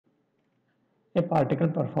A particle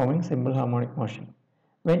performing simple harmonic motion.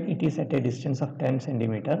 When it is at a distance of 10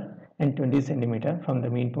 cm and 20 cm from the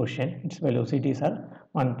mean position, its velocities are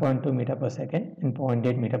 1.2 meter per second and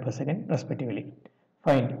 0.8 meter per second respectively.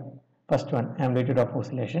 Find first one amplitude of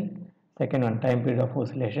oscillation, second one time period of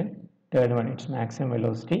oscillation, third one its maximum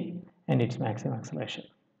velocity and its maximum acceleration.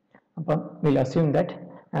 We'll assume that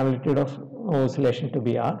amplitude of oscillation to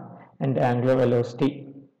be r and the angular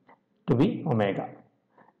velocity to be omega.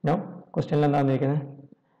 Now question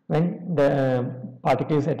when the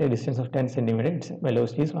particle is at a distance of 10 cm, its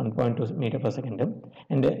velocity is 1.2 meter per second,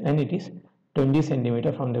 and when it is 20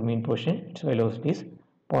 cm from the mean position, its velocity is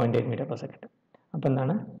 0.8 meter per second.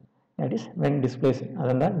 That is when displacement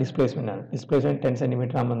 10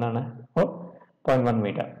 cm or 0.1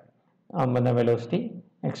 meter. The velocity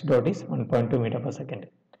x dot is 1.2 meter per second.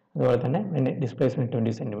 When displacement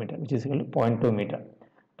 20 cm, which is equal to 0.2 meter,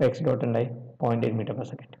 x dot and 0.8 meter per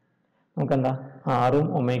second. R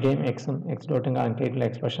omega x dot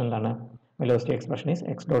expression velocity expression is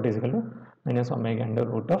x dot is equal to minus omega under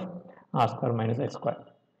root of r square minus x square.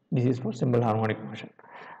 This is for simple harmonic motion.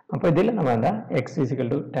 X is equal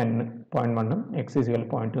to 10.1 x is equal to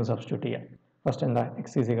 0.2 substitute here. First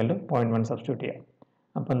x is equal to 0.1 substitute here.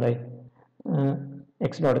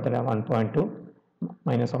 X dot is 1.2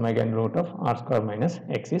 minus omega under root of r square minus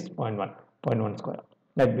x is 0.1 square.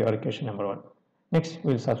 That be our equation number 1. Next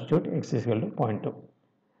we will substitute x is equal to 0.2.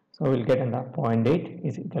 So we will get 0.8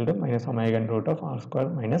 is equal to minus omega under root of r square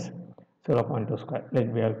minus 0.2 square.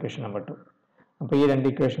 Let be our equation number 2. Now this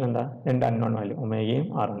equation is unknown value omega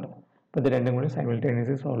and r. But the two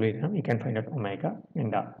simultaneously solve we can find out omega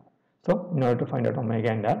and r. So in order to find out omega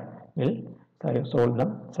and r, we will solve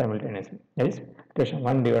them simultaneously. That is equation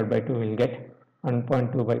 1 divided by 2 will get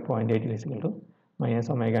 1.2 by 0.8 is equal to minus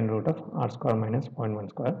omega and root of r square minus 0.1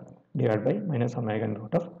 square divided by minus omega and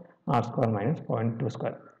root of r square minus 0.2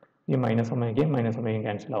 square. We minus omega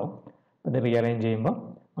cancel out. But the rearrange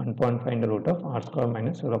 1.5 root of r square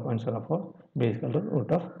minus 0.04 is equal to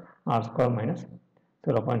root of r square minus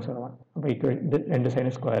 0.01. The side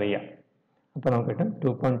is square here.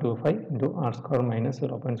 2.25 into r square minus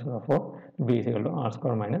 0.04 will be equal to r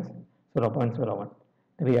square minus 0.01.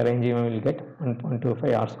 The rearrange will get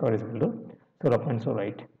 1.25 r square is equal to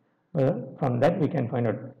 0.08. From that we can find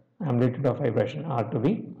out amplitude of vibration r to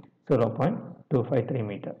be 0.253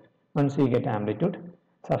 meter. Once we get amplitude,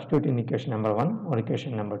 substitute in equation number 1 or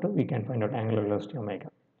equation number 2, we can find out angular velocity omega.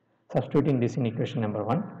 Substituting this in equation number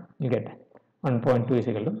 1, you get 1.2 is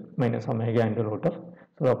equal to minus omega into root of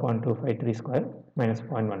 0.253 square minus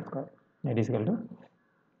 0.1 square. That is equal to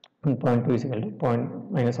 1.2 is equal to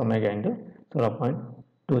minus omega into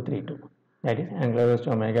 0.232. That is angular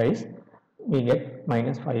velocity omega is we get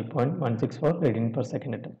minus 5.164 radians per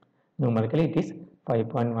second. Numerically it is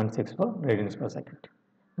 5.164 radians per second.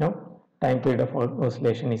 Now time period of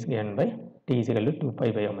oscillation is given by t is equal to 2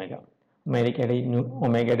 pi by omega.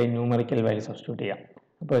 Omega numerical value substitute here.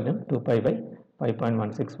 2 pi by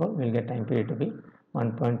 5.164 will get time period to be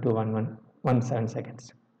 1.2117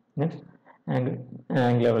 seconds. Next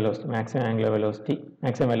angular velocity, maximum angular velocity,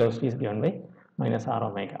 is given by minus r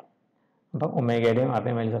omega. Omega r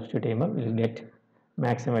value substitute will get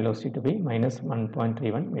maximum velocity to be minus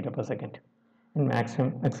 1.31 meter per second, and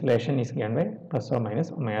maximum acceleration is given by plus or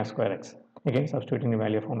minus omega square x. Again substituting the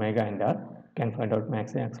value of omega and r, can find out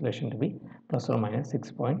maximum acceleration to be plus or minus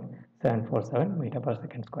 6.747 meter per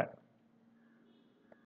second square.